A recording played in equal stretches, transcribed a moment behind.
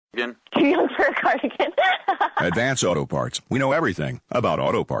cardigan. Advance Auto Parts. We know everything about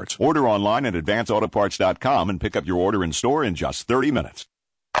auto parts. Order online at advanceautoparts.com and pick up your order in store in just 30 minutes.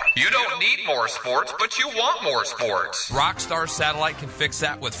 You don't need more sports, but you want more sports. Rockstar Satellite can fix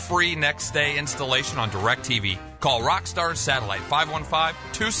that with free next-day installation on DirecTV. Call Rockstar Satellite,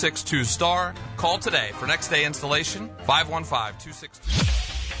 515-262-STAR. Call today for next-day installation,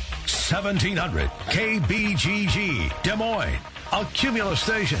 515-262. 1700 KBGG, Des Moines. A Cumulus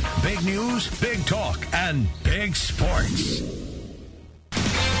station. Big news, big talk, and big sports.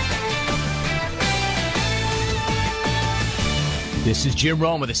 This is Jim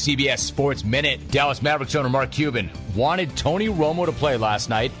Rome with the CBS Sports Minute. Dallas Mavericks owner Mark Cuban wanted Tony Romo to play last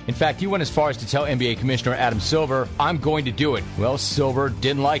night. In fact, he went as far as to tell NBA Commissioner Adam Silver, I'm going to do it. Well, Silver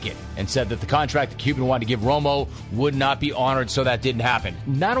didn't like it and said that the contract that Cuban wanted to give Romo would not be honored, so that didn't happen.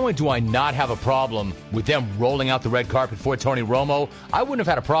 Not only do I not have a problem with them rolling out the red carpet for Tony Romo, I wouldn't have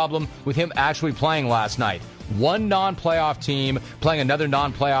had a problem with him actually playing last night. One non-playoff team playing another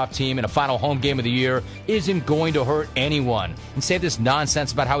non-playoff team in a final home game of the year isn't going to hurt anyone. And say this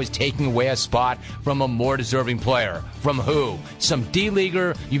nonsense about how he's taking away a spot from a more deserving player. From who? Some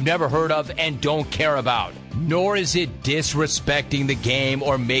D-leaguer you've never heard of and don't care about. Nor is it disrespecting the game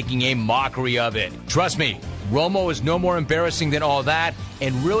or making a mockery of it. Trust me, Romo is no more embarrassing than all that,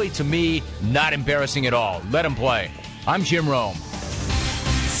 and really, to me, not embarrassing at all. Let him play. I'm Jim Rome.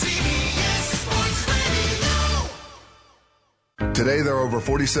 Today, there are over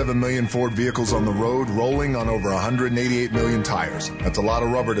 47 million Ford vehicles on the road, rolling on over 188 million tires. That's a lot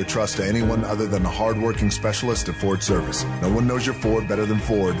of rubber to trust to anyone other than the hard-working specialist at Ford Service. No one knows your Ford better than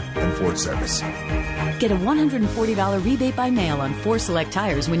Ford and Ford Service. Get a $140 rebate by mail on 4 select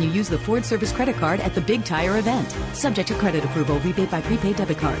tires when you use the Ford Service credit card at the Big Tire event. Subject to credit approval, rebate by prepaid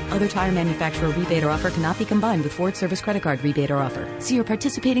debit card. Other tire manufacturer rebate or offer cannot be combined with Ford Service credit card rebate or offer. See your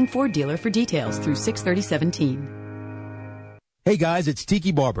participating Ford dealer for details through 6/30/17. Hey guys, it's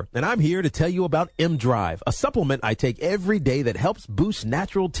Tiki Barber, and I'm here to tell you about M-Drive, a supplement I take every day that helps boost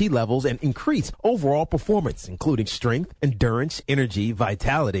natural T levels and increase overall performance, including strength, endurance, energy,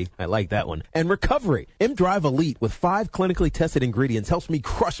 vitality, I like that one, and recovery. M-Drive Elite with 5 clinically tested ingredients helps me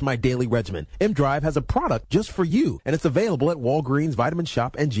crush my daily regimen. M-Drive has a product just for you, and it's available at Walgreens, Vitamin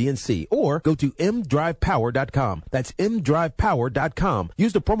Shop, and GNC, or go to mdrivepower.com. That's mdrivepower.com.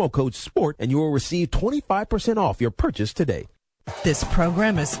 Use the promo code SPORT, and you will receive 25% off your purchase today. This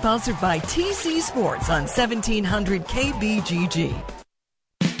program is sponsored by TC Sports on 1700 KBGG.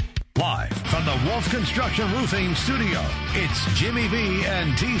 Live from the Wolf Construction Roofing Studio, it's Jimmy B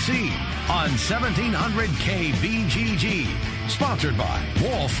and TC on 1700 KBGG. Sponsored by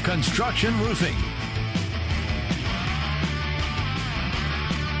Wolf Construction Roofing.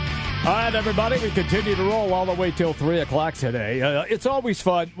 All right, everybody, we continue to roll all the way till 3 o'clock today. It's always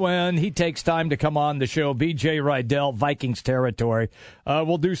fun when he takes time to come on the show. B.J. Rydell, Vikings territory.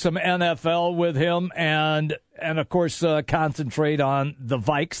 We'll do some NFL with him and of course, concentrate on the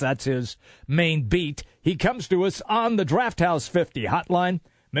Vikes. That's his main beat. He comes to us on the Draft House 50 hotline,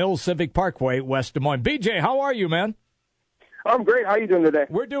 Mills Civic Parkway, West Des Moines. B.J., how are you, man? I'm great. How are you doing today?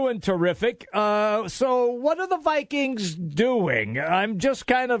 We're doing terrific. So what are the Vikings doing? I'm just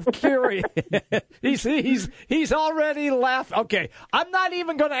kind of curious. He's already laughing. Okay, I'm not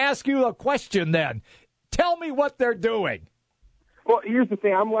even going to ask you a question then. Tell me what they're doing. Well, here's the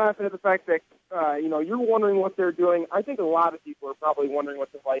thing. I'm laughing at the fact that, you're wondering what they're doing. I think a lot of people are probably wondering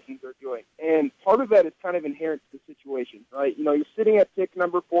what the Vikings are doing. And part of that is kind of inherent to the situation, right? You're sitting at pick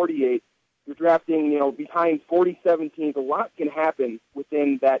number 48. You're drafting, behind 47 teams. A lot can happen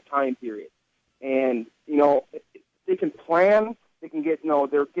within that time period. And, they can plan. They can get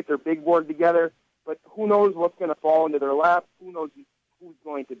their big board together. But who knows what's going to fall into their lap? Who knows who's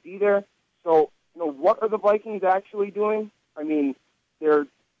going to be there? So, what are the Vikings actually doing? I mean, they're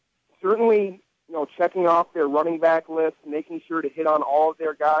certainly, checking off their running back list, making sure to hit on all of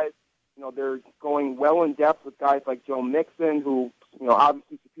their guys. They're going well in depth with guys like Joe Mixon, who,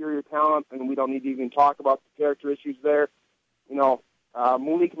 obviously superior talent, and we don't need to even talk about the character issues there.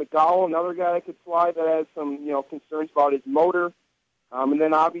 Malik McDowell, another guy that could fly that has some, concerns about his motor. And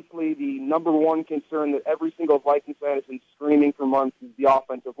then obviously the number one concern that every single Vikings fan has been screaming for months is the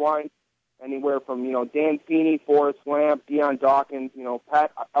offensive line. Anywhere from, Dan Feeney, Forrest Lamp, Deion Dawkins,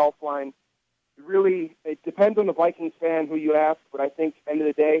 Pat Elflein. Really, it depends on the Vikings fan who you ask, but I think at the end of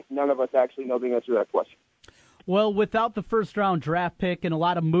the day, none of us actually know the answer to that question. Well, without the first-round draft pick and a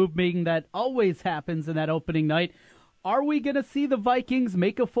lot of moving that always happens in that opening night, are we going to see the Vikings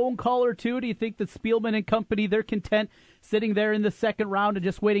make a phone call or two? Do you think that Spielman and company, they're content sitting there in the second round and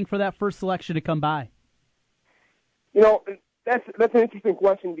just waiting for that first selection to come by? That's an interesting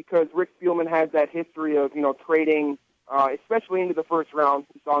question because Rick Spielman has that history of, trading, especially into the first round.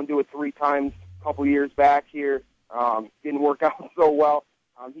 We saw him do it 3 times a couple years back here. Didn't work out so well.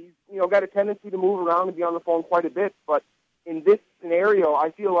 He's, got a tendency to move around and be on the phone quite a bit. But in this scenario,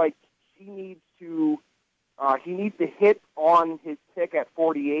 I feel like he needs to hit on his pick at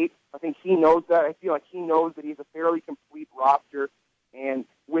 48. I think he knows that. I feel like he knows that he's a fairly complete roster. And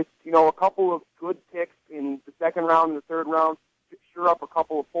with, a couple of good picks in the second round and the third round, sure up a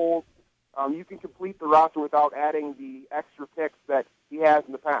couple of holes, you can complete the roster without adding the extra picks that he has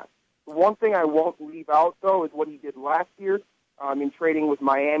in the past. The one thing I won't leave out, though, is what he did last year in trading with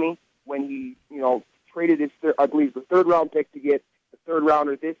Miami when he, traded his, I believe, the third-round pick to get the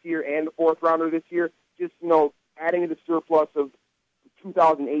third-rounder this year and the fourth-rounder this year, just, adding to the surplus of the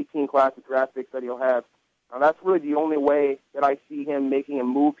 2018 class of draft picks that he'll have. That's really the only way that I see him making a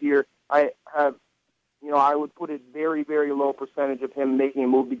move here. I would put a very, very low percentage of him making a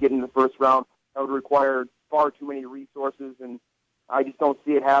move to get in the first round. That would require far too many resources, and I just don't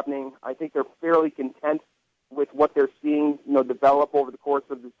see it happening. I think they're fairly content with what they're seeing, develop over the course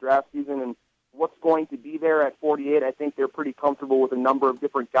of this draft season, and what's going to be there at 48. I think they're pretty comfortable with a number of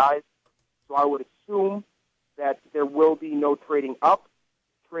different guys. So I would assume that there will be no trading up,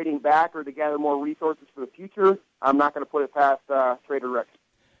 trading back, or to gather more resources for the future. I'm not going to put it past Trader Rick.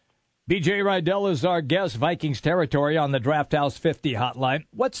 B.J. Rydell is our guest, Vikings territory on the Draft House 50 hotline.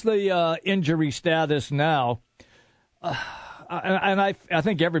 What's the injury status now? And I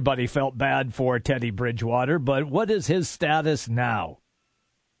think everybody felt bad for Teddy Bridgewater, but what is his status now?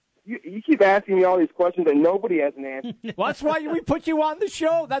 You keep asking me all these questions and nobody has an answer. Well, that's why we put you on the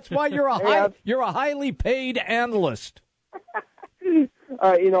show. That's why you're a highly paid analyst.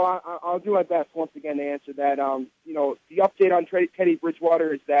 I'll do my best once again to answer that. The update on Teddy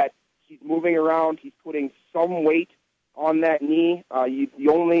Bridgewater is that he's moving around. He's putting some weight on that knee. The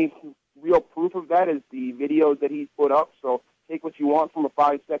only real proof of that is the videos that he's put up. So take what you want from a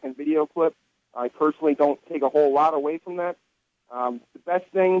 5-second video clip. I personally don't take a whole lot away from that. The best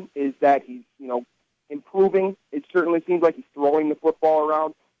thing is that he's, improving. It certainly seems like he's throwing the football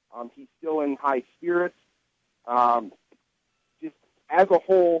around. He's still in high spirits. Just as a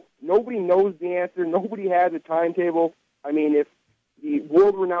whole, nobody knows the answer. Nobody has a timetable. I mean, if the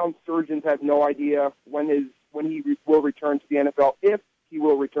world-renowned surgeons have no idea when he will return to the NFL, if he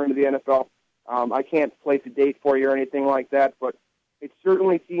will return to the NFL, I can't place a date for you or anything like that, but it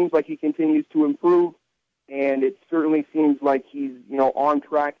certainly seems like he continues to improve. And it certainly seems like he's, on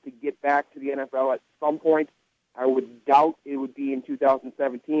track to get back to the NFL at some point. I would doubt it would be in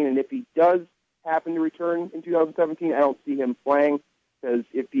 2017. And if he does happen to return in 2017, I don't see him playing because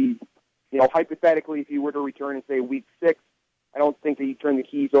if he, hypothetically, if he were to return in, say, week 6, I don't think that you turn the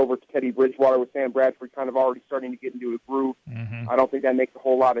keys over to Teddy Bridgewater with Sam Bradford kind of already starting to get into a groove. Mm-hmm. I don't think that makes a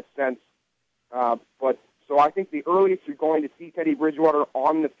whole lot of sense. So I think the earliest you're going to see Teddy Bridgewater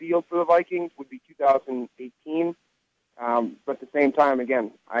on the field for the Vikings would be 2018. But at the same time,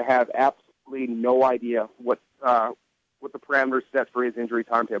 again, I have absolutely no idea what the parameters set for his injury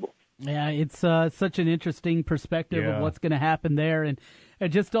timetable. Yeah, it's such an interesting perspective of what's going to happen there. And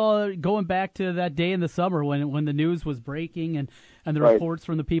just going back to that day in the summer when the news was breaking and the reports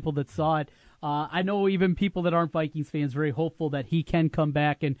from the people that saw it, I know even people that aren't Vikings fans very hopeful that he can come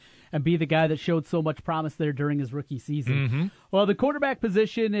back and be the guy that showed so much promise there during his rookie season. Mm-hmm. Well, the quarterback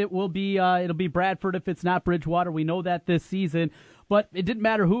position, it'll be Bradford if it's not Bridgewater. We know that this season, but it didn't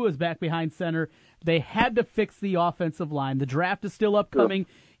matter who was back behind center. They had to fix the offensive line. The draft is still upcoming.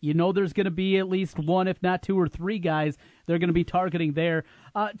 Sure. There's going to be at least one, if not 2 or 3 guys they're going to be targeting there.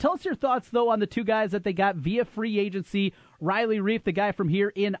 Tell us your thoughts, though, on the 2 guys that they got via free agency, Riley Reiff, the guy from here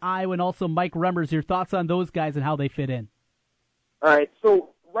in Iowa, and also Mike Remmers. Your thoughts on those guys and how they fit in? All right, so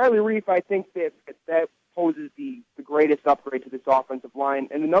Riley Reiff, I think that poses the greatest upgrade to this offensive line.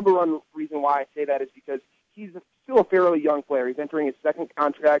 And the number one reason why I say that is because he's still a fairly young player. He's entering his second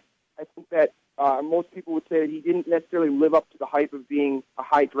contract. I think that most people would say that he didn't necessarily live up to the hype of being a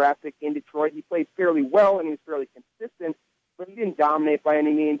high draft pick in Detroit. He played fairly well and he was fairly consistent, but he didn't dominate by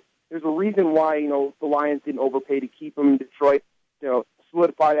any means. There's a reason why, the Lions didn't overpay to keep him in Detroit,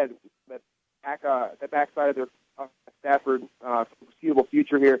 solidify that backside of their Stafford foreseeable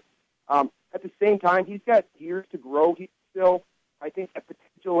future here. At the same time, he's got years to grow. He's still, I think, that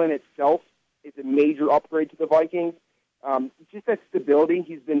potential in itself is a major upgrade to the Vikings. Just that stability.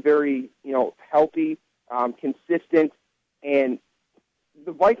 He's been very, healthy, consistent, and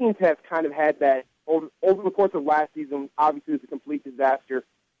the Vikings have kind of had that over the course of last season. Obviously, it was a complete disaster.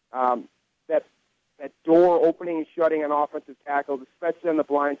 That door opening and shutting on offensive tackles, especially on the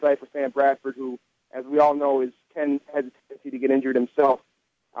blind side for Sam Bradford, who, as we all know, is has a tendency to get injured himself.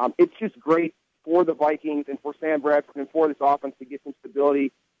 It's just great for the Vikings and for Sam Bradford and for this offense to get some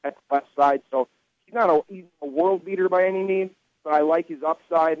stability at the left side. So he's not he's a world beater by any means, but I like his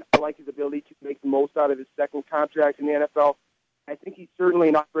upside. I like his ability to make the most out of his second contract in the NFL. I think he's certainly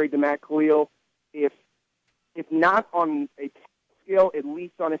an upgrade to Matt Khalil, if not on a scale, at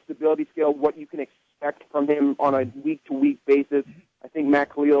least on a stability scale, what you can expect from him on a week-to-week basis. I think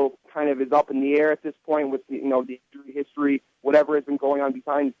Matt Khalil kind of is up in the air at this point with the injury history, whatever has been going on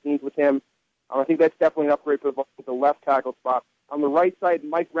behind the scenes with him. I think that's definitely an upgrade for the left tackle spot. On the right side,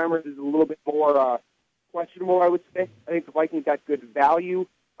 Mike Remmers is a little bit more questionable, I would say. I think the Vikings got good value.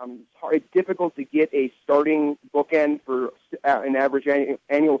 It's difficult to get a starting bookend for an average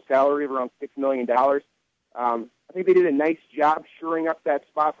annual salary of around $6 million. I think they did a nice job shoring up that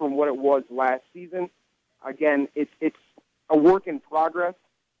spot from what it was last season. Again, it's a work in progress,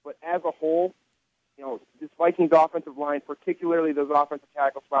 but as a whole, this Vikings offensive line, particularly those offensive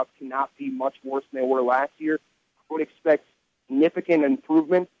tackle spots, cannot be much worse than they were last year. I would expect significant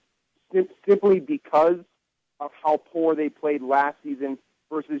improvement simply because of how poor they played last season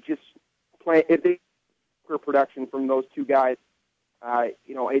versus just playing. If they for production from those two guys,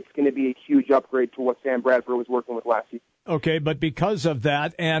 it's going to be a huge upgrade to what Sam Bradford was working with last season. Okay, but because of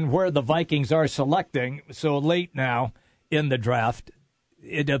that and where the Vikings are selecting so late now in the draft,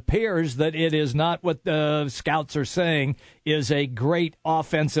 it appears that it is not what the scouts are saying is a great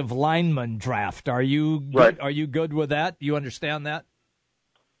offensive lineman draft. Are you good? Right. Are you good with that? You understand that?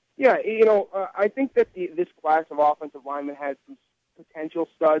 Yeah, I think that this class of offensive linemen has some potential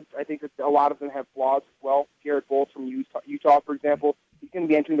studs. I think that a lot of them have flaws as well. Garrett Bowles from Utah, for example, he's going to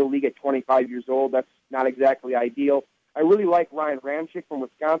be entering the league at 25 years old. That's not exactly ideal. I really like Ryan Ramczyk from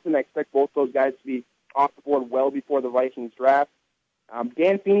Wisconsin. I expect both those guys to be off the board well before the Vikings draft.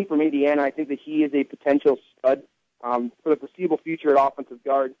 Dan Feeney from Indiana, I think that he is a potential stud for the foreseeable future at offensive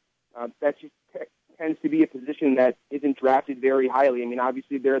guard. That just tends to be a position that isn't drafted very highly. I mean,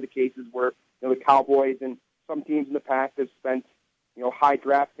 obviously there are the cases where the Cowboys and some teams in the past have spent high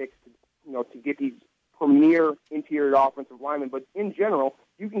draft picks to get these premier interior offensive linemen. But in general,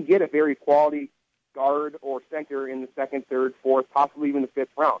 you can get a very quality guard or center in the second, third, fourth, possibly even the fifth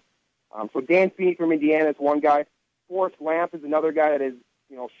round. So Dan Feeney from Indiana is one guy. Forrest Lamp is another guy that has,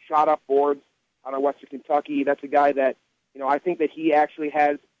 shot up boards out of Western Kentucky. That's a guy that, I think that he actually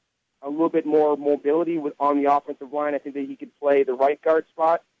has a little bit more mobility on the offensive line. I think that he could play the right guard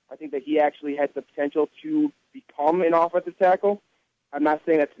spot. I think that he actually has the potential to become an offensive tackle. I'm not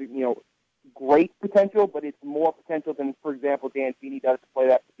saying that's, great potential, but it's more potential than, for example, Dan Feeney does to play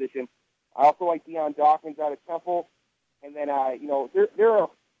that position. I also like Deion Dawkins out of Temple. And then, there are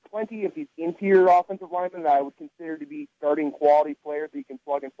plenty of these interior offensive linemen that I would consider to be starting quality players that you can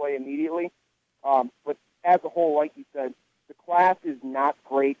plug and play immediately. But as a whole, like you said, the class is not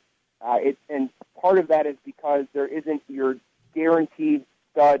great. And part of that is because there isn't your guaranteed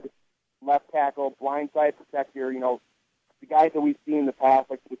stud left tackle, blindside protector, the guys that we've seen in the past,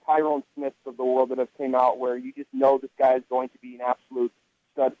 like the Tyrone Smiths of the world that have came out where you just know this guy is going to be an absolute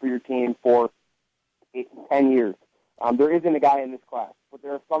stud for your team for 8 to 10 years. There isn't a guy in this class, but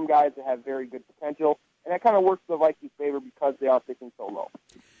there are some guys that have very good potential, and that kind of works to the Vikings' favor because they are picking so low.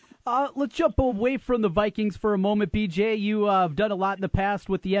 Let's jump away from the Vikings for a moment, BJ. You have done a lot in the past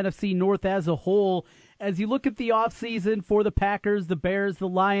with the NFC North as a whole. As you look at the offseason for the Packers, the Bears, the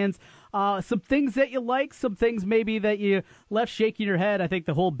Lions, some things that you like, some things maybe that you left shaking your head. I think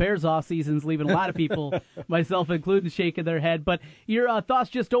the whole Bears offseason is leaving a lot of people, myself included, shaking their head. But your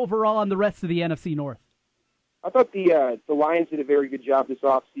thoughts just overall on the rest of the NFC North? I thought the Lions did a very good job this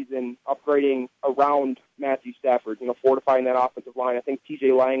offseason upgrading around Matthew Stafford, fortifying that offensive line. I think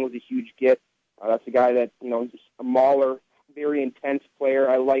T.J. Lang was a huge get. That's a guy that, just a mauler, very intense player.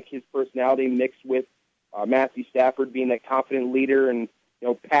 I like his personality mixed with Matthew Stafford being that confident leader and,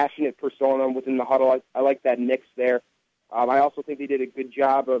 passionate persona within the huddle. I like that mix there. I also think they did a good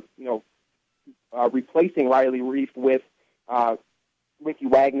job of, replacing Riley Reif with Ricky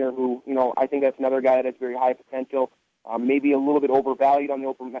Wagner, who, I think that's another guy that has very high potential, maybe a little bit overvalued on the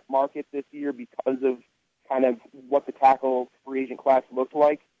open market this year because of kind of what the tackle free agent class looked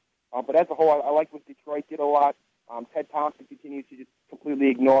like. But as a whole, I like what Detroit did a lot. Ted Thompson continues to just completely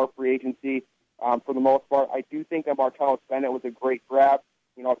ignore free agency for the most part. I do think that Martellus Bennett was a great grab.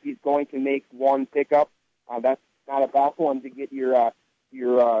 If he's going to make one pickup, that's not a bad one to get your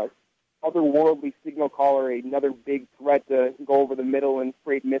otherworldly signal caller, another big threat to go over the middle and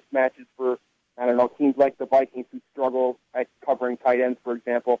create mismatches for, teams like the Vikings who struggle at covering tight ends, for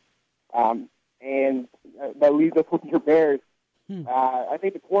example. And that leaves us with your Bears. I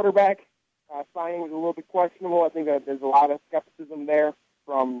think the quarterback, signing was a little bit questionable. I think that there's a lot of skepticism there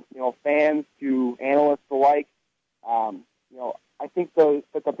from fans to analysts alike. I think that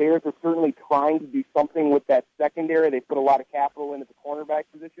the Bears are certainly trying to do something with that secondary. They put a lot of capital into the cornerback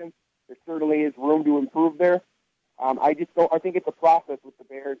position. There certainly is room to improve there. I think it's a process with the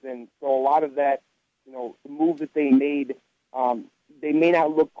Bears, and so a lot of that, the move that they made, they may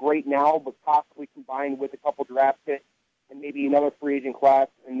not look great now, but possibly combined with a couple draft picks and maybe another free agent class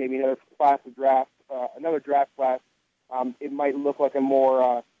and maybe another another draft class, it might look like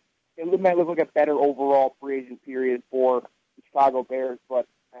a better overall free agent period for the Chicago Bears. But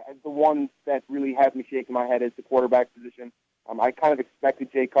the one that really has me shaking my head is the quarterback position. I kind of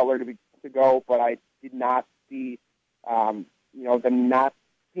expected Jay Cutler to go, but I did not see them not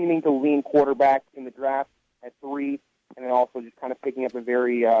seeming to lean quarterback in the draft at 3, and then also just kind of picking up a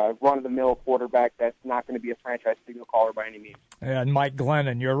very run-of-the-mill quarterback that's not going to be a franchise signal caller by any means. And Mike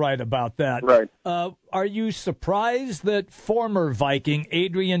Glennon, you're right about that. Right. Are you surprised that former Viking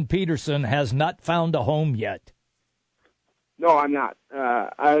Adrian Peterson has not found a home yet? No, I'm not.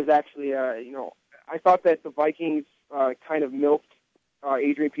 I was actually, I thought that the Vikings kind of milked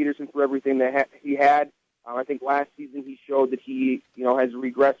Adrian Peterson for everything that he had. I think last season he showed that he, has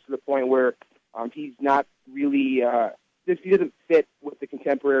regressed to the point where he's not really he doesn't fit with the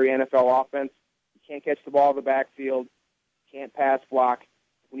contemporary NFL offense. He can't catch the ball in the backfield, can't pass block.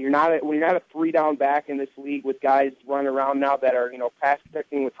 When you're not a 3-down back in this league with guys running around now that are pass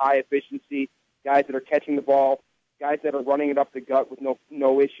protecting with high efficiency, guys that are catching the ball, guys that are running it up the gut with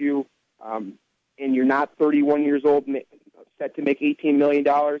no issue, and you're not 31 years old set to make $18 million,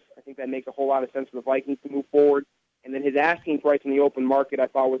 I think that makes a whole lot of sense for the Vikings to move forward. And then his asking price in the open market I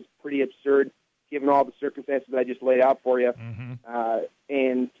thought was pretty absurd, given all the circumstances that I just laid out for you. Mm-hmm.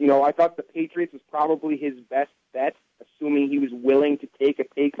 I thought the Patriots was probably his best bet, assuming he was willing to take a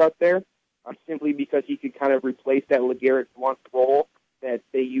pay cut there, simply because he could kind of replace that LeGarrette Blount role that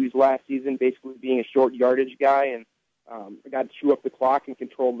they used last season, basically being a short yardage guy, and got to chew up the clock and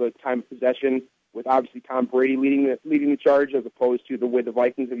control the time of possession, with obviously Tom Brady leading the charge, as opposed to the way the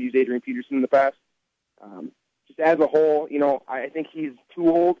Vikings have used Adrian Peterson in the past. Just as a whole, I think he's too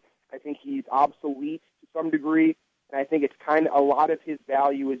old. I think he's obsolete to some degree, and I think it's kind of a lot of his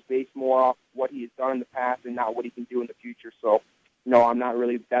value is based more off what he has done in the past and not what he can do in the future. So, no, I'm not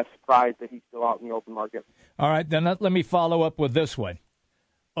really that surprised that he's still out in the open market. All right, then let me follow up with this one.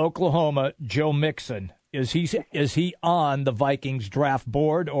 Oklahoma, Joe Mixon. Is he on the Vikings draft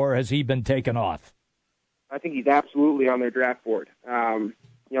board, or has he been taken off? I think he's absolutely on their draft board. That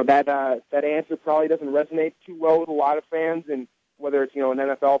answer probably doesn't resonate too well with a lot of fans, and whether it's an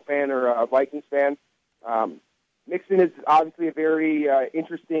NFL fan or a Vikings fan. Mixon is obviously a very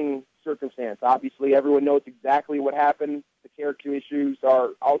interesting circumstance. Obviously, everyone knows exactly what happened. The character issues are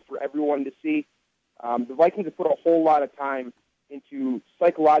out for everyone to see. The Vikings have put a whole lot of time into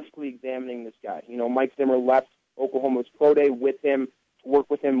psychologically examining this guy. Mike Zimmer left Oklahoma's pro day with him to work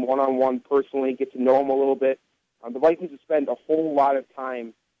with him one-on-one personally, get to know him a little bit. The Vikings have spent a whole lot of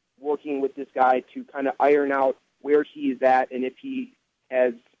time working with this guy to kind of iron out where he is at, and if he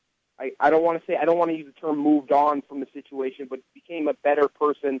has, I don't want to use the term moved on from the situation, but became a better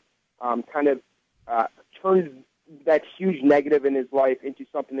person, turned that huge negative in his life into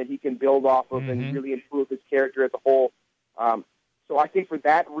something that he can build off of and really improve his character as a whole. So I think for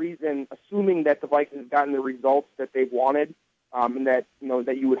that reason, assuming that the Vikings have gotten the results that they've wanted, and that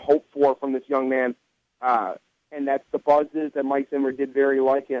that you would hope for from this young man, and that's the buzz is that Mike Zimmer did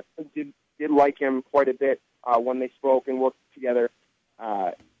like him quite a bit when they spoke and worked together.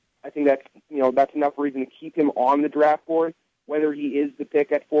 I think that's enough reason to keep him on the draft board. Whether he is the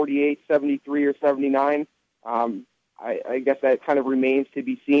pick at 48, 73, or 79, I guess that kind of remains to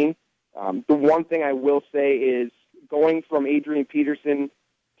be seen. The one thing I will say is, going from Adrian Peterson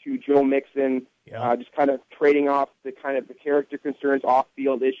to Joe Mixon, just kind of trading off the character concerns,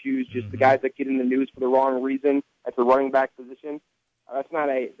 off-field issues, just the guys that get in the news for the wrong reason at the running back position.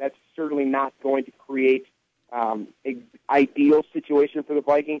 That's certainly not going to create an ideal situation for the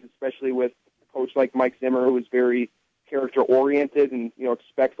Vikings, especially with a coach like Mike Zimmer, who is very character-oriented and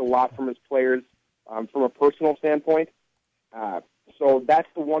expects a lot from his players from a personal standpoint. So that's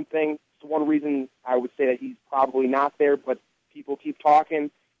the one thing. It's the one reason I would say that he's probably not there, but people keep talking.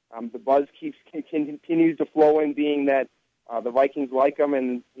 The buzz continues to flow in, being that the Vikings like him,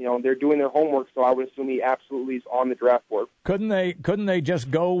 and they're doing their homework. So I would assume he absolutely is on the draft board. Couldn't they just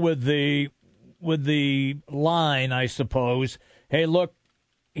go with the line, I suppose? Hey, look,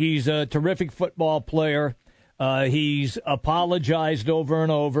 he's a terrific football player. He's apologized over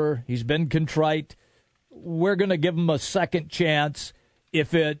and over. He's been contrite. We're going to give him a second chance.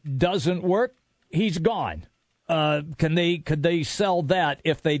 If it doesn't work, he's gone. Could they sell that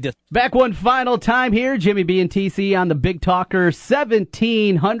if they did? Back one final time here, Jimmy B and TC on the Big Talker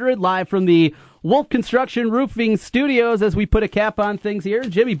 1700, live from the Wolf Construction Roofing Studios as we put a cap on things here.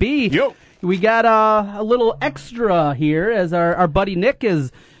 Jimmy B, yo, we got a little extra here as our buddy Nick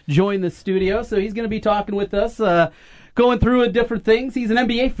has joined the studio, so he's going to be talking with us, going through different things. He's an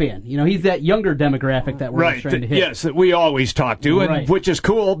NBA fan. You know, he's that younger demographic that we're trying to hit. Yes, that we always talk to, Right. and which is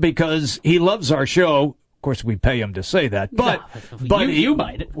cool because he loves our show. Of course, we pay him to say that, but you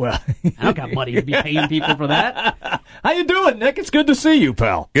might. Well, I don't got money to be paying people for that. How you doing, Nick? It's good to see you,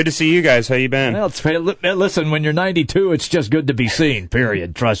 pal. Good to see you guys. How you been? Well, listen, when you're 92, it's just good to be seen.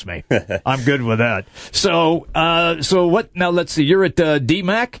 Period. Trust me, I'm good with that. So what? Now let's see. You're at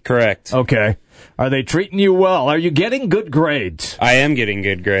DMAC? Correct. Okay. Are they treating you well? Are you getting good grades? I am getting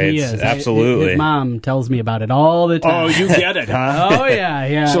good grades. He is. Absolutely. His mom tells me about it all the time. Oh, you get it, huh? Oh,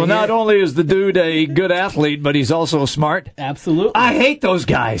 yeah. So not only is the dude a good athlete, but he's also smart? Absolutely. I hate those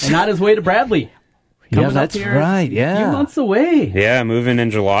guys. And on his way to Bradley. Yeah, that's right. Yeah. A few months away. Yeah, moving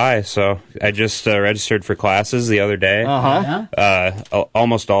in July, so I just registered for classes the other day.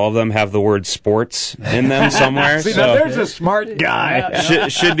 Almost all of them have the word sports in them somewhere. See, so now there's a smart guy.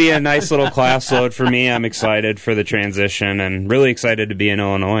 should be a nice little class load for me. I'm excited for the transition and really excited to be in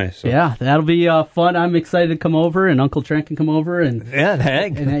Illinois. So. Yeah, that'll be fun. I'm excited to come over, and Uncle Trent can come over. And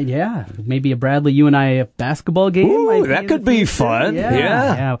hang. And maybe a Bradley, you and I, basketball game. Ooh, that could be fun.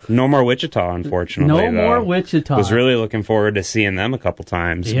 Yeah. No more Wichita, unfortunately. No more Wichita. Was really looking forward to seeing them a couple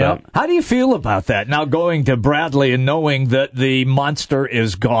times. Yep. But How do you feel about that, now going to Bradley and knowing that the monster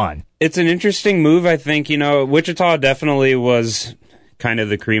is gone? it's an interesting move, I think. You know, Wichita definitely was kind of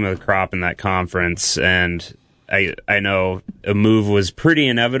the cream of the crop in that conference, and I know a move was pretty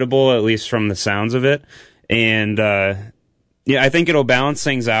inevitable, at least from the sounds of it. And, I think it'll balance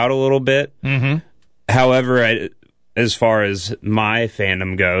things out a little bit. Mm-hmm. However, as far as my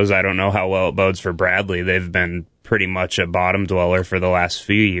fandom goes, I don't know how well it bodes for Bradley. They've been pretty much a bottom dweller for the last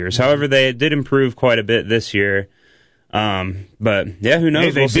few years. However, they did improve quite a bit this year. But yeah, who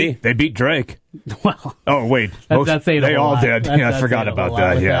knows? We'll see. They beat Drake. Well, oh wait, that's saying they all did. I forgot about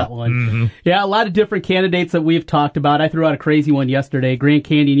that. Yeah, that one. Mm-hmm. Yeah, a lot of different candidates that we've talked about. I threw out a crazy one yesterday. Grand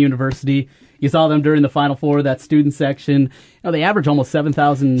Canyon University. You saw them during the Final Four, that student section. You know, they average almost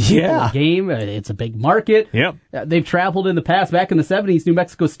 7,000 people a game. It's a big market. Yep. They've traveled in the past. Back in the 70s, New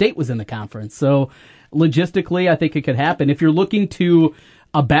Mexico State was in the conference. So logistically, I think it could happen. If you're looking to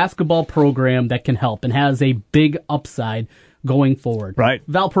a basketball program that can help and has a big upside going forward. Right.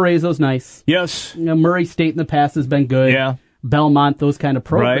 Valparaiso's nice. Yes. You know, Murray State in the past has been good. Yeah. Belmont, those kind of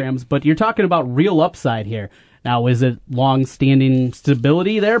programs. Right. But you're talking about real upside here. Now, is it long-standing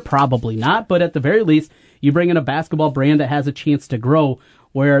stability there? Probably not. But at the very least, you bring in a basketball brand that has a chance to grow,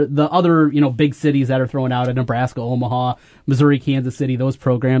 where the other, big cities that are thrown out in Nebraska, Omaha, Missouri, Kansas City, those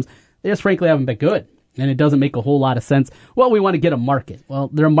programs, they just frankly haven't been good. And it doesn't make a whole lot of sense. Well, we want to get a market. Well,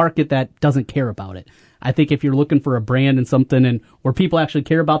 they're a market that doesn't care about it. I think if you're looking for a brand and something and where people actually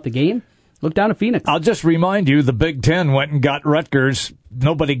care about the game, look down to Phoenix. I'll just remind you, the Big Ten went and got Rutgers.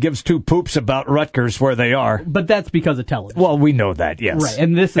 Nobody gives two poops about Rutgers where they are. But that's because of television. Well, we know that, yes. Right,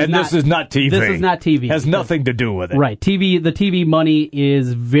 and this is not TV. This is not TV. Has nothing to do with it. Right. The TV money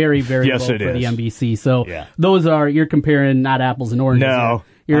is very, very yes, low it for is. the NBC. So you're comparing not apples and oranges. No.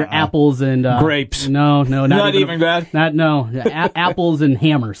 You're apples and grapes. No, not even that. Apples and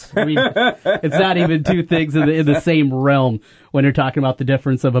hammers. I mean, it's not even two things in the same realm when you're talking about the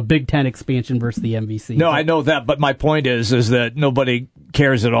difference of a Big Ten expansion versus the NBC. No, I know that, but my point is that nobody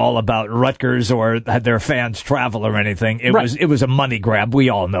cares at all about Rutgers or had their fans travel or anything. It was a money grab. We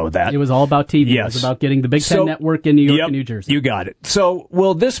all know that. It was all about TV. Yes. It was about getting the Big Ten network in New York and New Jersey. You got it. So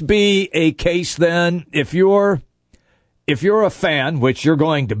will this be a case then if you're a fan, which you're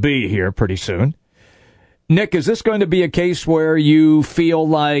going to be here pretty soon, Nick, is this going to be a case where you feel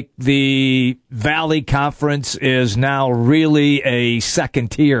like the Valley Conference is now really a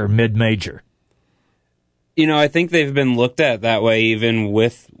second-tier mid-major? I think they've been looked at that way even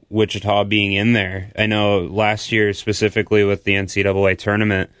with Wichita being in there. I know last year, specifically with the NCAA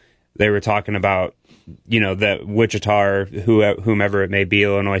tournament, they were talking about, that Wichita or whomever it may be,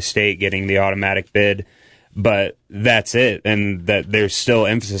 Illinois State, getting the automatic bid. But that's it, and that there's still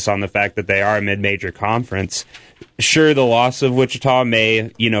emphasis on the fact that they are a mid-major conference. Sure, the loss of Wichita may,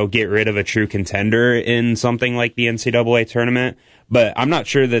 get rid of a true contender in something like the NCAA tournament, but I'm not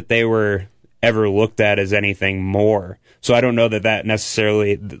sure that they were ever looked at as anything more. So I don't know that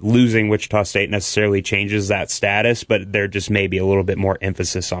necessarily, losing Wichita State necessarily changes that status, but there just may be a little bit more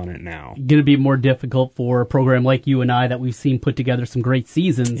emphasis on it now. Going to be more difficult for a program like UNI that we've seen put together some great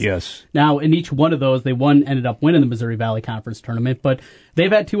seasons. Yes. Now, in each one of those, they ended up winning the Missouri Valley Conference tournament, but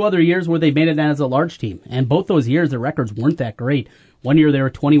they've had 2 other years where they made it as a large team, and both those years their records weren't that great. One year they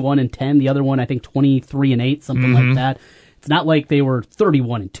were 21-10, the other one I think 23-8, something like that. It's not like they were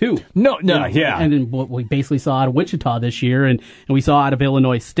 31-2. No, yeah. And then what we basically saw out of Wichita this year, and we saw out of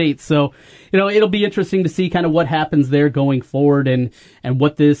Illinois State. So, it'll be interesting to see kind of what happens there going forward, and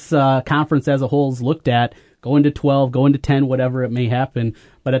what this conference as a whole is looked at, going to 12, going to 10, whatever it may happen.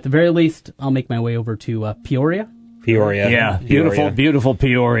 But at the very least, I'll make my way over to Peoria. Yeah, beautiful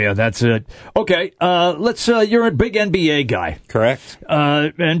Peoria. That's it. Okay, let's. You're a big NBA guy, correct?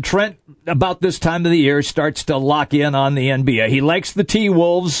 And Trent, about this time of the year, starts to lock in on the NBA. He likes the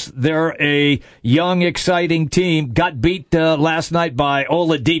T-Wolves. They're a young, exciting team. Got beat last night by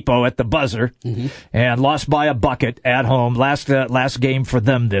Oladipo at the buzzer, and lost by a bucket at home. Last game for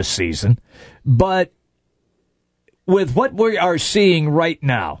them this season. But with what we are seeing right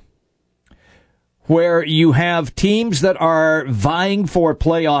now, where you have teams that are vying for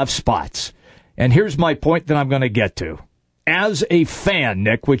playoff spots. And here's my point that I'm going to get to. As a fan,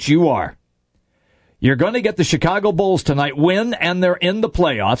 Nick, which you are, you're going to get the Chicago Bulls tonight win, and they're in the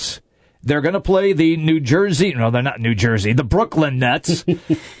playoffs. They're going to play the the Brooklyn Nets.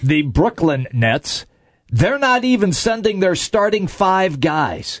 The Brooklyn Nets. They're not even sending their starting 5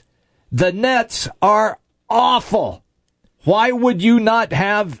 guys. The Nets are awful. Why would you not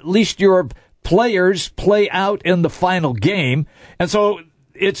have at least your players play out in the final game? And so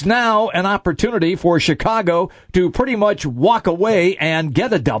it's now an opportunity for Chicago to pretty much walk away and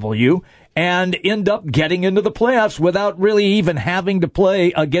get a W and end up getting into the playoffs without really even having to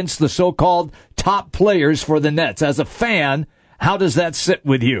play against the so-called top players for the Nets. As a fan, how does that sit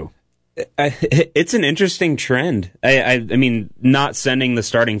with you? It's an interesting trend. I mean, not sending the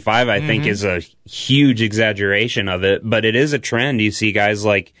starting 5, I think, is a huge exaggeration of it, but it is a trend. You see guys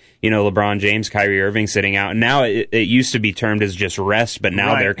like, LeBron James, Kyrie Irving sitting out. And now it used to be termed as just rest, but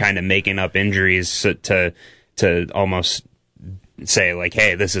now they're kind of making up injuries to almost say like,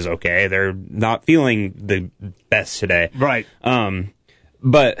 hey, this is okay. They're not feeling the best today. Right.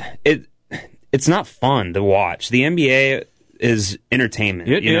 But it's not fun to watch. The NBA is entertainment.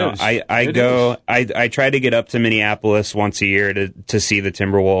 It is. I try to get up to Minneapolis once a year to see the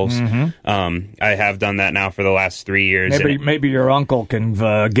Timberwolves. I have done that now for the last 3 years. Maybe your uncle can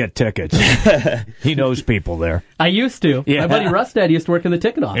get tickets. He knows people there. I used to. Yeah. My buddy Rustad used to work in the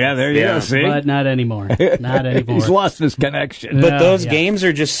ticket office. Yeah, there you go. See? But not anymore. Not anymore. He's lost his connection. But those games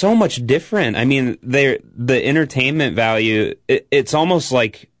are just so much different. I mean, the entertainment value, it's almost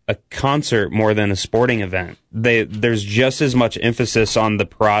like a concert more than a sporting event. There's just as much emphasis on the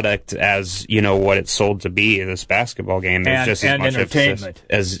product as, what it's sold to be. This basketball game, there's just as much emphasis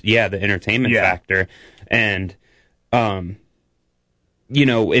as the entertainment factor. And,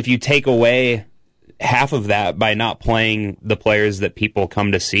 if you take away half of that by not playing the players that people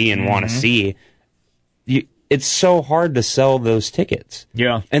come to see and want to see, it's so hard to sell those tickets.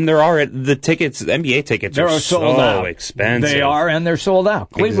 Yeah. And the tickets, the NBA tickets are so expensive. They are, and they're sold out.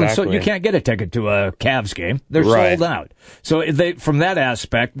 Cleveland, Exactly. so you can't get a ticket to a Cavs game. They're sold out. So from that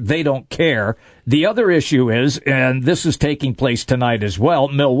aspect, they don't care. The other issue is, and this is taking place tonight as well,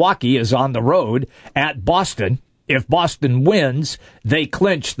 Milwaukee is on the road at Boston. If Boston wins, they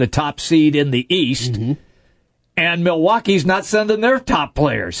clinch the top seed in the East. And Milwaukee's not sending their top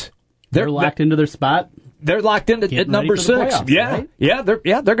players. They're locked into their spot. They're locked in at number 6. Playoffs,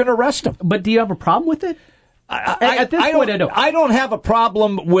 right? They're going to rest them. But do you have a problem with it? At this point, I don't. I don't have a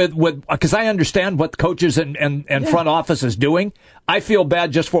problem with because I understand what coaches and front office is doing. I feel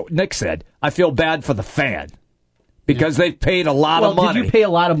bad just for what Nick said. I feel bad for the fan because they've paid a lot of money. Did you pay a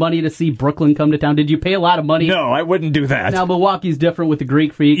lot of money to see Brooklyn come to town? Did you pay a lot of money? No, I wouldn't do that. Now Milwaukee's different with the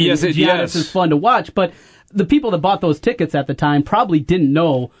Greek Freak. Yes, Giannis is fun to watch, but the people that bought those tickets at the time probably didn't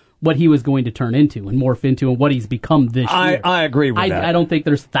know what he was going to turn into and morph into and what he's become this year. I agree with that. I don't think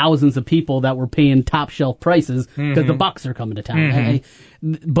there's thousands of people that were paying top shelf prices because the Bucks are coming to town.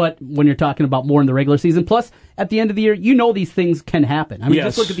 But when you're talking about more in the regular season, plus at the end of the year, these things can happen. I mean,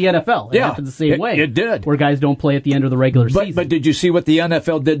 just look at the NFL. It happens the same way. It did. Where guys don't play at the end of the regular season. But did you see what the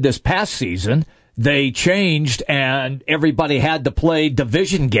NFL did this past season? they changed and everybody had to play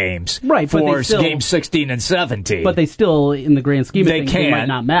division games for games 16 and 17. But they still, in the grand scheme of things, they might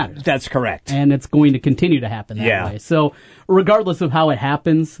not matter. That's correct. And it's going to continue to happen that way. So regardless of how it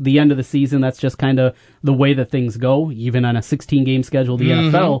happens, the end of the season, that's just kind of the way that things go. Even on a 16-game schedule, the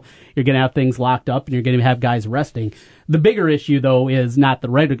NFL, you're going to have things locked up and you're going to have guys resting. The bigger issue, though, is not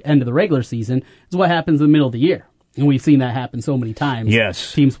the end of the regular season. It's what happens in the middle of the year. And we've seen that happen so many times.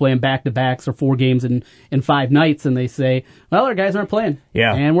 Yes. Teams playing back-to-backs or 4 games in 5 nights, and they say, well, our guys aren't playing.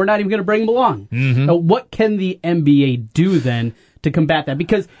 Yeah. And we're not even going to bring them along. Now, what can the NBA do then to combat that?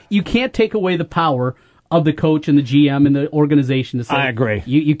 Because you can't take away the power of the coach and the GM and the organization to say, I agree.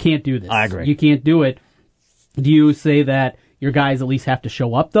 You can't do this. I agree. You can't do it. Do you say that your guys at least have to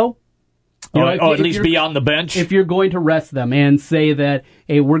show up, though? At least be on the bench? If you're going to rest them and say that,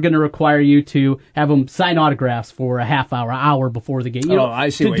 hey, we're going to require you to have them sign autographs for a hour before the game. I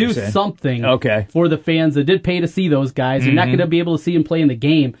see to what do you're saying. something Okay. for the fans that did pay to see those guys. You're not going to be able to see them play in the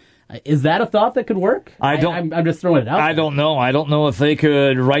game. Is that a thought that could work? I'm just throwing it out. I don't know. I don't know if they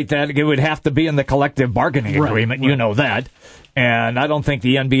could write that. It would have to be in the collective bargaining agreement. You know that. And I don't think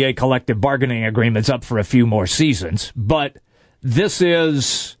the NBA collective bargaining agreement's up for a few more seasons. But this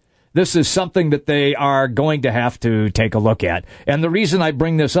is something that they are going to have to take a look at. And the reason I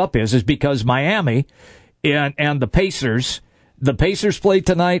bring this up is because Miami and the Pacers play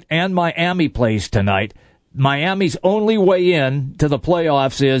tonight and Miami plays tonight. Miami's only way in to the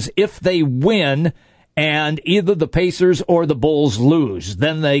playoffs is if they win and either the Pacers or the Bulls lose,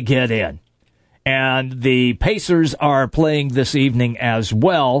 then they get in. And the Pacers are playing this evening as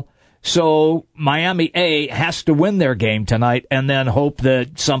well. So Miami A has to win their game tonight and then hope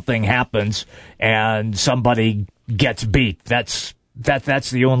that something happens and somebody gets beat. That's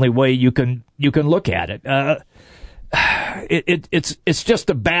the only way you can look at it. It's just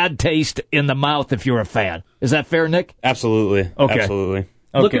a bad taste in the mouth if you're a fan. Is that fair, Nick? Absolutely. Okay. Absolutely.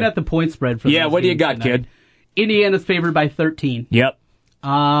 Okay. Looking at the point spread for what do you got, tonight, kid? Indiana's favored by 13. Yep.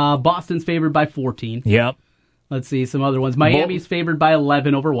 Boston's favored by 14. Yep. Let's see some other ones. Miami's favored by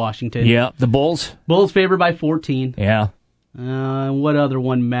 11 over Washington. Yeah. The Bulls? Bulls favored by 14. Yeah. What other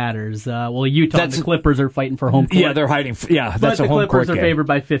one matters? Utah and the Clippers are fighting for home court. Yeah, they're hiding. That's a home court game. But the Clippers are favored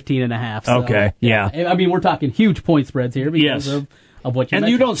by 15.5. So, okay, yeah. I mean, we're talking huge point spreads here because of what you mentioned.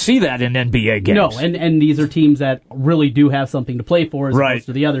 And you don't see that in NBA games. No, and these are teams that really do have something to play for as opposed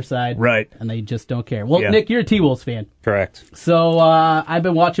to the other side. Right. And they just don't care. Well, Nick, you're a T-Wolves fan. Correct. So I've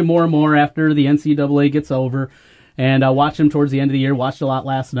been watching more and more after the NCAA gets over. And I watched them towards the end of the year. Watched a lot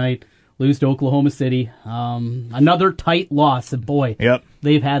last night. Lose to Oklahoma City. Another tight loss. And boy,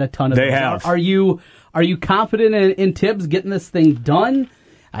 they've had a ton of They those. have. Are you confident in Tibbs getting this thing done?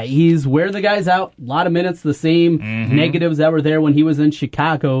 He's wearing the guys out. A lot of minutes, the same negatives that were there when he was in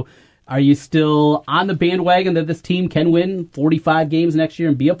Chicago. Are you still on the bandwagon that this team can win 45 games next year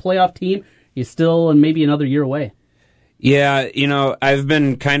and be a playoff team? You're still maybe another year away. Yeah, I've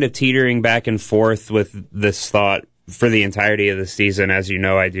been kind of teetering back and forth with this thought for the entirety of the season. As you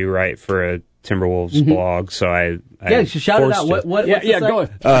know, I do write for a Timberwolves blog, so I shout it out. What go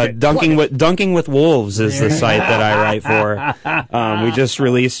ahead. Dunking with Wolves is the site that I write for. We just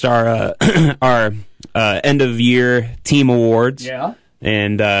released our end of year team awards. Yeah,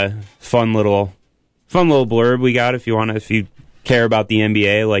 and fun little blurb we got if you care about the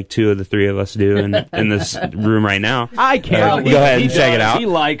NBA like 2 of the 3 of us do in this room right now. I care. Go ahead and check it out. He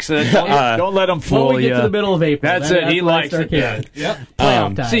likes it. Don't let him fool when we you. get to the middle of April. That's it. He likes it. Yep.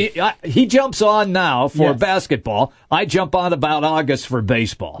 Playoff time. See, he jumps on now for basketball. I jump on about August for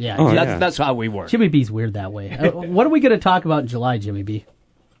baseball. Yeah. That's how we work. Jimmy B's weird that way. What are we going to talk about in July, Jimmy B?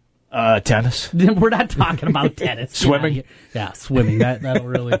 Tennis. We're not talking about tennis. Swimming. Yeah, swimming.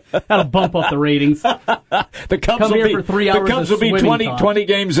 That'll bump up the ratings. The Cubs Come will here be, for 3 hours. The Cubs of will be swimming 20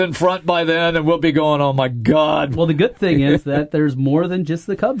 games in front by then, and we'll be going, oh my God. Well, the good thing is that there's more than just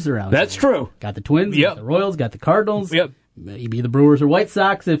the Cubs around. That's true. Got the Twins, got the Royals, got the Cardinals. Yep. Maybe the Brewers or White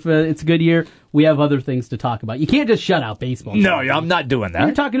Sox if it's a good year. We have other things to talk about. You can't just shut out baseball. No, I'm not doing that.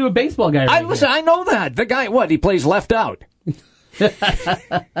 You're talking to a baseball guy right Listen, I know that. The guy, he plays left out.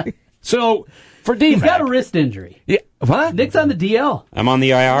 So, for D-Mac. He's got a wrist injury. Yeah. What? Nick's on the DL. I'm on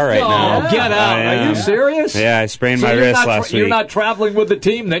the IR right now. Oh, get out. Are you serious? Yeah, I sprained my wrist last week. You're not traveling with the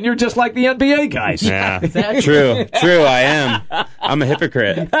team, then you're just like the NBA guys. Yeah, exactly. True, I am. I'm a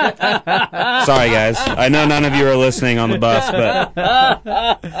hypocrite. Sorry, guys. I know none of you are listening on the bus, but...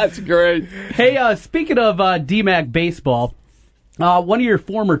 That's great. Hey, speaking of D-Mac baseball, one of your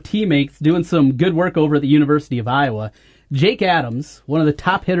former teammates doing some good work over at the University of Iowa, Jake Adams, one of the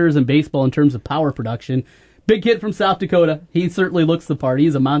top hitters in baseball in terms of power production, Big kid from South Dakota. He certainly looks the part.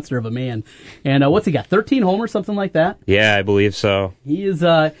 He's a monster of a man. And what's he got? 13 homers, something like that. Yeah, I believe so. He is.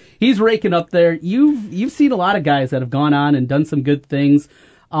 He's raking up there. You've seen a lot of guys that have gone on and done some good things.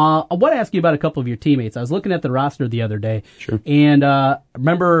 I want to ask you about a couple of your teammates. I was looking at the roster the other day, and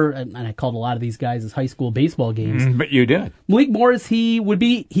remember, and I called a lot of these guys as high school baseball games. But you did. Malik Morris, he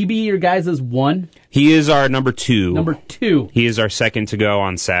be your guys as one. He is our number 2. Number 2. He is our second to go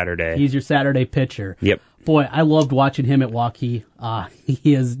on Saturday. He's your Saturday pitcher. Yep. Boy, I loved watching him at Waukee.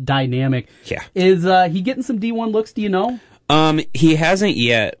 He is dynamic. Yeah. Is he getting some D1 looks? Do you know? He hasn't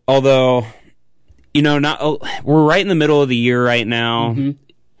yet. Although, we're right in the middle of the year right now. Mm-hmm.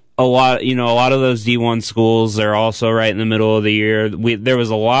 A lot of those D1 schools, they're also right in the middle of the year. There was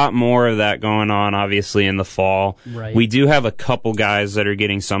a lot more of that going on, obviously, in the fall. Right. We do have a couple guys that are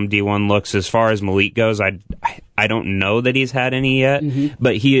getting some D1 looks. As far as Malik goes, I don't know that he's had any yet,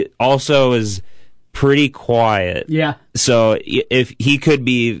 but he also is pretty quiet. Yeah. So if he could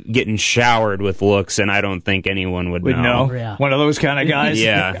be getting showered with looks, and I don't think anyone would know. Yeah. One of those kind of guys.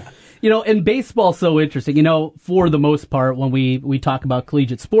 Yeah. And baseball's so interesting. For the most part, when we talk about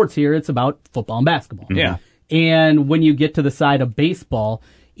collegiate sports here, it's about football and basketball. Yeah. And when you get to the side of baseball,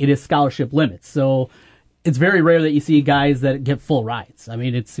 it is scholarship limits. So it's very rare that you see guys that get full rides. I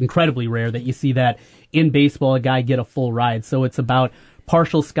mean, it's incredibly rare that you see that in baseball, a guy get a full ride. So it's about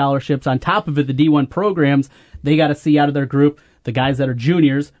partial scholarships. On top of it, the D1 programs, they got to see out of their group the guys that are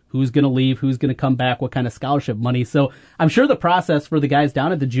juniors, who's going to leave, who's going to come back, what kind of scholarship money. So I'm sure the process for the guys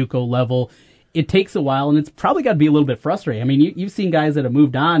down at the JUCO level, it takes a while, and it's probably got to be a little bit frustrating. I mean, you've seen guys that have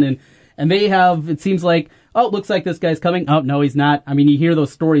moved on, and they have, it seems like, oh, it looks like this guy's coming. Oh, no, he's not. I mean, you hear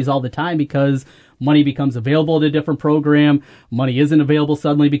those stories all the time because money becomes available at a different program. Money isn't available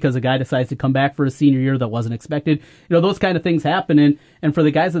suddenly because a guy decides to come back for a senior year that wasn't expected. Those kind of things happen. And for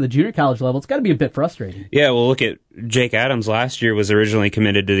the guys at the junior college level, it's got to be a bit frustrating. Yeah, well, look at Jake Adams last year was originally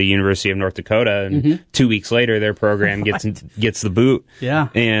committed to the University of North Dakota, and 2 weeks later, their program gets the boot. Yeah.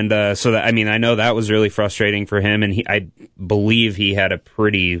 And so that, I mean, I know that was really frustrating for him, and I believe he had a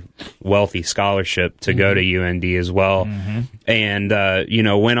pretty wealthy scholarship to go to UND as well. And,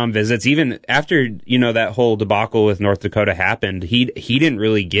 went on visits. Even after, that whole debacle with North Dakota happened, he didn't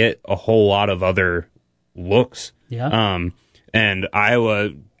really get a whole lot of other looks. Yeah. And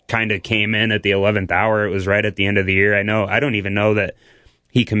Iowa kind of came in at the 11th hour. It was right at the end of the year. I don't even know that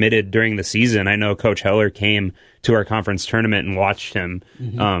he committed during the season. I know Coach Heller came to our conference tournament and watched him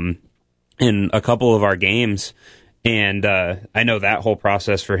in a couple of our games. And I know that whole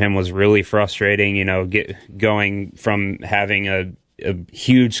process for him was really frustrating, going from having a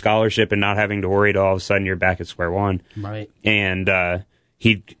huge scholarship and not having to worry to all of a sudden you're back at square one. Right. And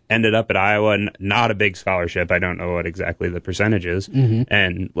he ended up at Iowa, not a big scholarship. I don't know what exactly the percentage is.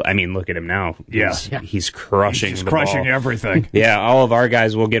 And, I mean, look at him now. He's crushing the crushing ball. everything. Yeah, all of our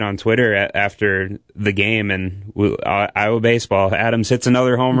guys will get on Twitter after the game, and Iowa baseball, Adams hits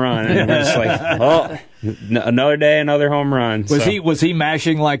another home run. And we're just like, oh, another day, another home run. Was he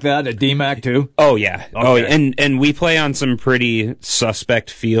mashing like that at DMAC, too? Oh, yeah. Okay. Oh, and we play on some pretty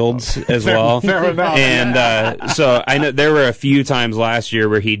suspect fields as well. Fair enough. And so I know there were a few times last year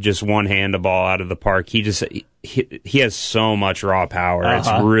where he just one-hand a ball out of the park. He has so much raw power. It's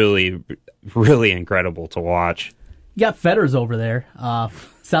really, really incredible to watch. You got Fetters over there,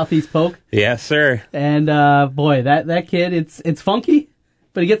 Southeast Polk. Yes, sir. And boy, that kid, it's funky,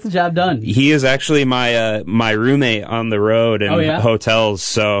 but he gets the job done. He is actually my roommate on the road and hotels,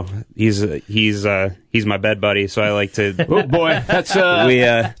 so he's my bed buddy. So I like to. Oh boy, that's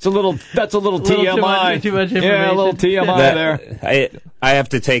it's a little TMI. Too much information. Yeah, a little TMI there. I have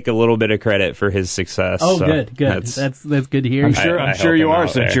to take a little bit of credit for his success. Oh, so good. That's good to hear. I'm sure you are,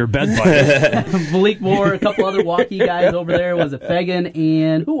 since you're bed buddy. Malik Moore, a couple other Waukee guys over there. Was it Fagan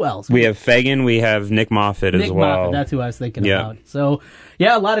and who else? We have Fagan. We have Nick Moffitt as well. Moffitt, that's who I was thinking about. So,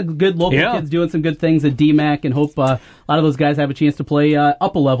 yeah, a lot of good local kids doing some good things at DMAC, and hope a lot of those guys have a chance to play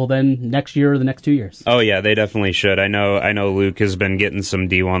up a level then next year or the next 2 years. Oh yeah, they definitely should. I know Luke has been getting some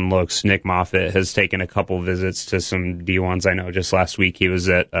D1 looks. Nick Moffitt has taken a couple visits to some D1s. I know just last week he was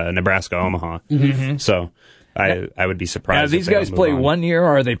at Nebraska Omaha. So I would be surprised. Now, these guys play 1 year,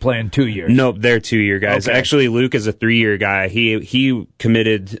 or are they playing 2 years? Nope, they're 2 year guys. Okay. Actually, Luke is a 3-year guy. He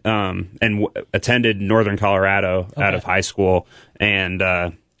committed and attended Northern Colorado out of high school, and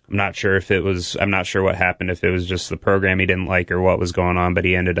I'm not sure what happened, if it was just the program he didn't like or what was going on, but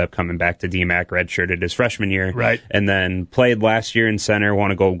he ended up coming back to DMAC, redshirted his freshman year, right, and then played last year in center,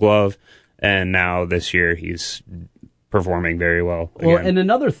 won a Gold Glove, and now this year he's performing very well. Well, and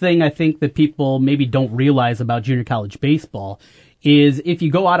another thing I think that people maybe don't realize about junior college baseball is if you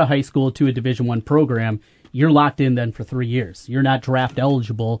go out of high school to a Division I program, you're locked in then for 3 years. You're not draft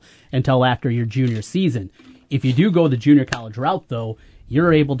eligible until after your junior season. If you do go the junior college route, though,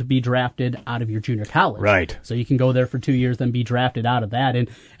 you're able to be drafted out of your junior college. Right. So you can go there for 2 years, then be drafted out of that. And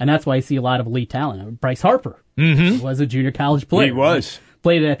that's why I see a lot of elite talent. Bryce Harper was a junior college player. He was.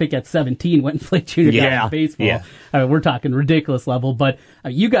 Played it, I think, at 17, went and played junior college baseball. Yeah. I mean, we're talking ridiculous level, but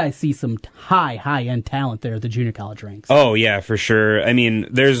you guys see some high-end talent there at the junior college ranks. Oh, yeah, for sure. I mean,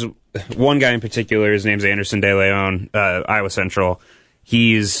 there's one guy in particular, his name's Anderson De Leon, Iowa Central.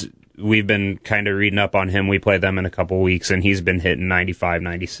 We've been kind of reading up on him. We played them in a couple weeks, and he's been hitting 95,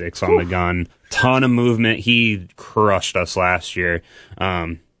 96 on the gun. Ton of movement. He crushed us last year.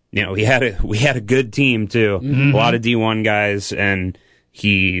 We had a good team, too. A lot of D1 guys, and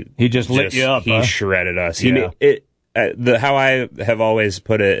he just lit you up. He shredded us. Yeah. How I have always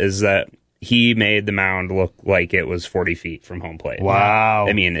put it is that he made the mound look like it was 40 feet from home plate. Wow.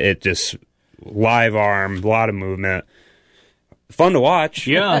 I mean, it just live arm, a lot of movement. Fun to watch.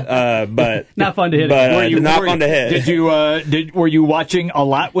 Yeah. But not fun to hit. But fun to hit. Were you watching a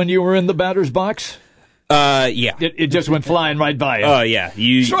lot when you were in the batter's box? Yeah. It just went flying right by you. Oh, yeah.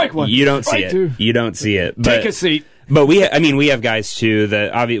 Strike one. You don't see Strike it. two. You don't see it. Take a seat. But we have guys too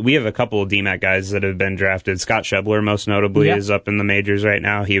that we have a couple of DMAC guys that have been drafted. Scott Shebler, most notably, is up in the majors right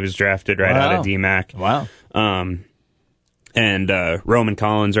now. He was drafted right out of DMAC. Wow. And Roman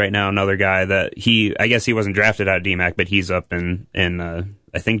Collins right now, another guy that I guess he wasn't drafted out of DMAC, but he's up in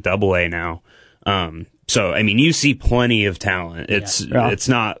I think AA now. So I mean, you see plenty of talent. It's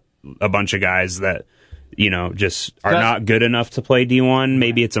not a bunch of guys that just are not good enough to play D1.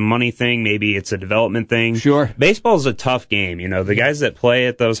 Maybe it's a money thing. Maybe it's a development thing. Sure. Baseball's a tough game. The guys that play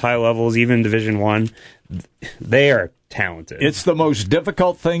at those high levels, even Division I, they are talented. It's the most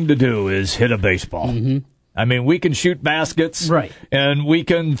difficult thing to do is hit a baseball. Mm-hmm. I mean, we can shoot baskets. Right. And we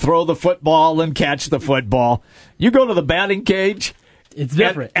can throw the football and catch the football. You go to the batting cage. It's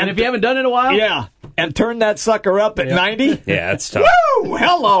different. And if you haven't done it in a while? Yeah. And turn that sucker up at 90? Yeah, it's tough. Woo!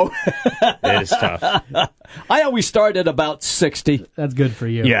 Hello! It is tough. I always start at about 60. That's good for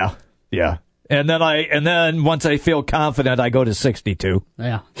you. Yeah. And then once I feel confident, I go to 62.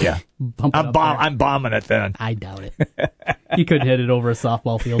 Yeah. I'm bombing it then. I doubt it. You couldn't hit it over a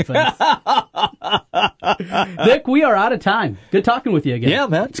softball field fence. Nick, we are out of time. Good talking with you again. Yeah,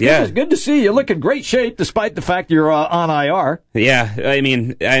 man. It's good to see you. Look in great shape despite the fact you're on IR. Yeah, I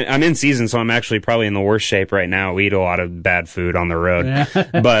mean, I'm in season, so I'm actually probably in the worst shape right now. We eat a lot of bad food on the road. Yeah.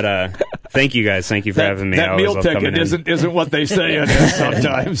 But thank you guys. Thank you for having me. That meal ticket isn't what they say it is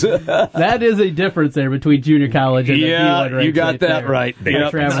sometimes. That is a difference there between junior college and the D1 ranks. You got that right.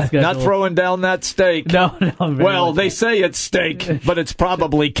 Yep. Not throwing down that steak. No. Well, they say it's steak, but it's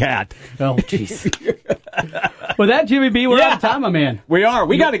probably cat. Oh, jeez. With that, Jimmy B, we're out of time, my man. We are.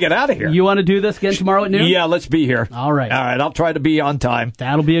 We got to get out of here. You want to do this again tomorrow at noon? Yeah, let's be here. All right. I'll try to be on time.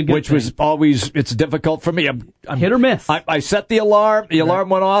 That'll be a good thing. Was always, it's difficult for me. I'm hit or miss. I set the alarm. The alarm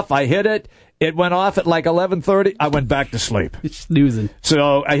went off. I hit it. It went off at like 11:30. I went back to sleep. Snoozing.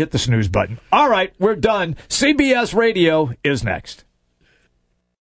 So I hit the snooze button. All right, we're done. CBS Radio is next.